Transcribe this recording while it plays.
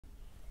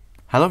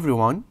Hello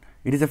everyone,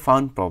 it is a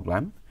fun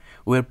problem.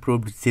 We have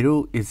proved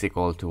 0 is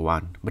equal to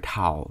 1, but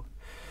how?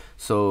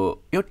 So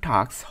your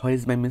task, where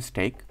is my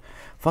mistake?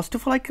 First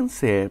of all, I can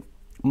say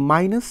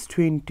minus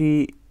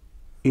 20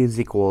 is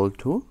equal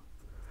to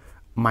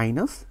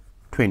minus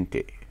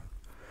 20.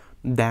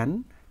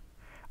 Then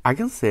I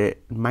can say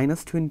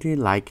minus 20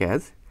 like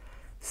as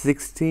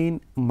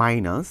 16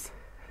 minus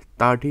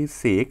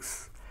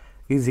 36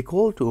 is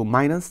equal to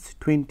minus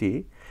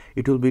 20.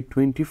 It will be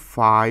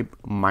 25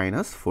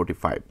 minus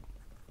 45.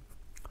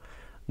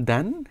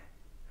 Then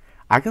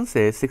I can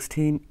say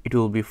 16, it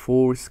will be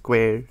 4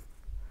 square.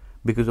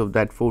 Because of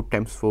that, 4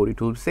 times 4, it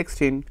will be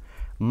 16.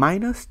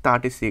 Minus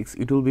 36,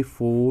 it will be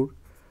 4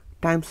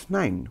 times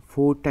 9.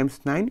 4 times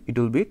 9, it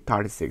will be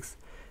 36.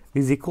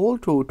 Is equal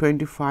to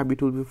 25,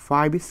 it will be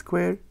 5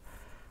 square.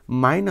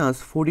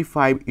 Minus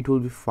 45, it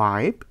will be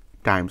 5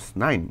 times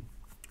 9.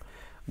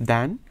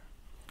 Then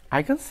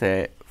I can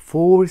say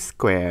 4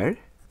 square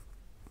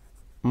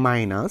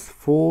minus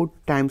 4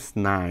 times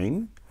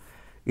 9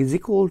 is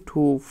equal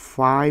to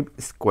 5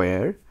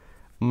 square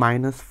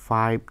minus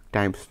 5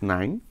 times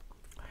 9.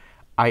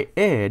 I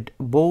add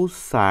both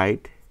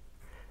sides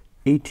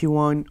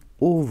 81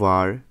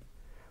 over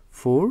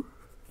 4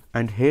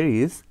 and here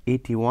is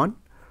 81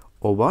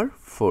 over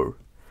 4.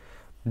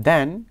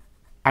 Then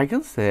I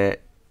can say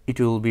it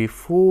will be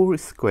 4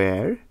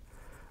 square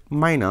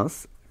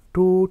minus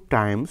 2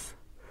 times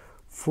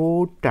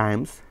 4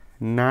 times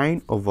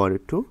 9 over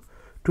 2.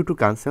 2 to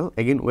cancel.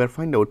 Again we are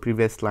find out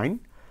previous line.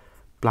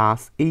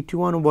 Plus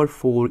 81 over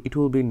 4, it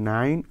will be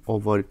 9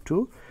 over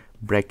 2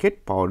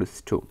 bracket power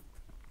is 2.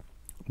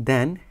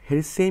 Then here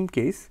is same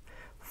case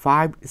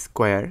 5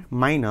 square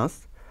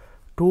minus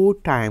 2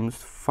 times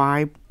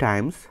 5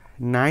 times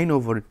 9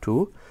 over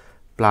 2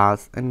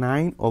 plus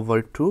 9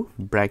 over 2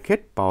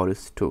 bracket power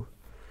is 2.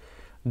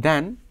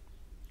 Then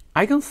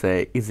I can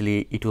say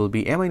easily it will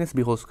be a minus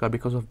b whole square.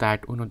 Because of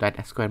that we know that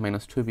a square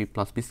minus 2b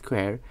plus b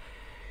square,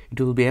 it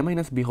will be a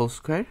minus b whole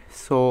square.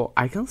 So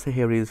I can say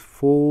here is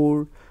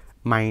 4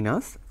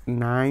 minus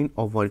 9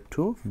 over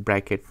 2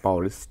 bracket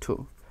power is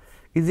 2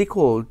 is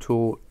equal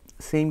to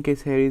same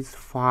case here is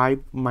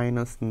 5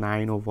 minus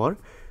 9 over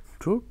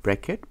 2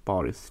 bracket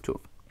power is 2.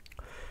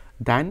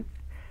 Then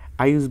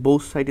I use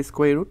both sides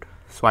square root,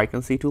 so I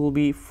can see it will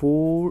be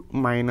 4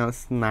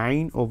 minus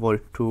 9 over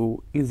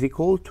 2 is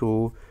equal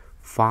to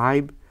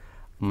 5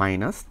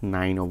 minus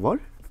 9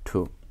 over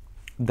 2.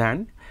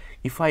 Then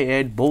if I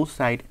add both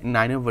sides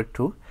 9 over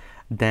 2,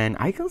 then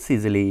I can see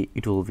easily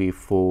it will be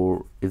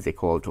 4 is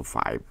equal to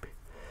 5.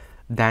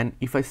 Then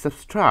if I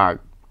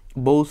subtract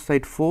both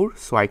sides 4,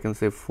 so I can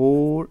say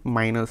 4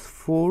 minus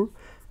 4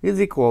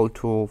 is equal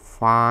to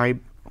 5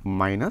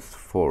 minus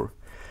 4.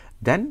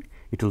 Then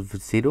it will be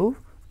 0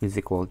 is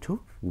equal to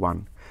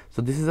 1.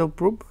 So this is our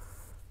proof.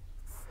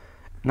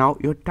 Now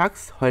your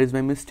task, where is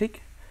my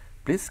mistake?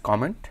 Please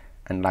comment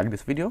and like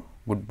this video.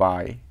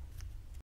 Goodbye.